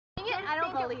I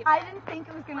don't believe it. I didn't think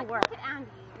it was gonna work. Look at Andy.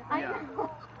 I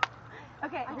know.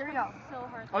 Okay, here we go. So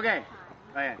hard. Okay.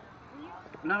 Okay.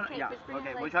 No, Okay, yeah. just bring your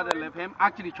Okay, we legs try to forward. lift him.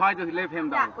 Actually, try to lift him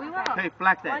down. Yeah, we will. Okay,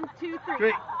 flex it. 1, 2, 3.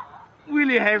 Great.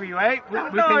 Really heavy, right? We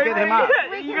can get him up.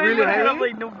 Really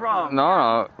heavy? No problem.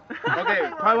 No. Okay,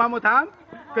 try one more time.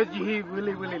 Because he's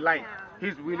really, really light.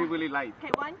 He's really, really light. Okay,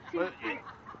 1, 2, 3.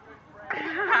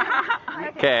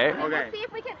 Okay. Okay. Let's see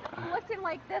if we can lift him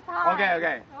like this high. Okay,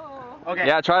 okay. Oh. Okay.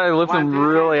 Yeah, try to lift him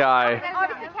really high.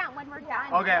 Obviously count when we're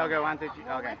done. Okay, okay, 1, 2, 3.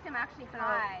 We'll Okay. lift him actually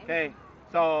high. Okay,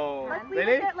 so, Let's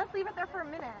ready? leave it there for a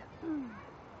minute.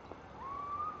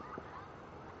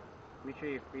 Make sure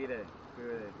you feed it. Feel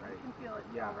it, right? I can feel it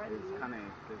Yeah, already. it's kind of.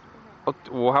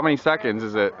 Well, how many seconds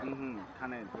is it? Kind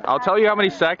of. I'll tell you how many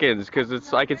seconds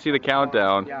because I can see the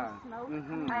countdown. Yeah. I know.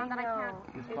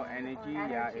 It's called energy.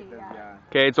 Yeah, it does. Yeah.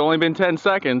 Okay, it's only been 10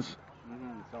 seconds.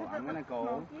 So I'm gonna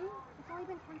go. It's only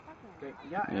been 10 seconds. Okay.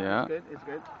 Yeah. Yeah. It's good. It's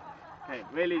good. Okay.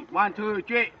 Really. 1, 2,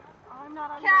 3. I'm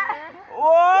not on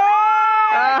Whoa!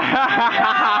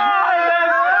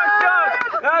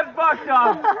 That's fucked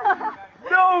up.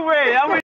 No way. That was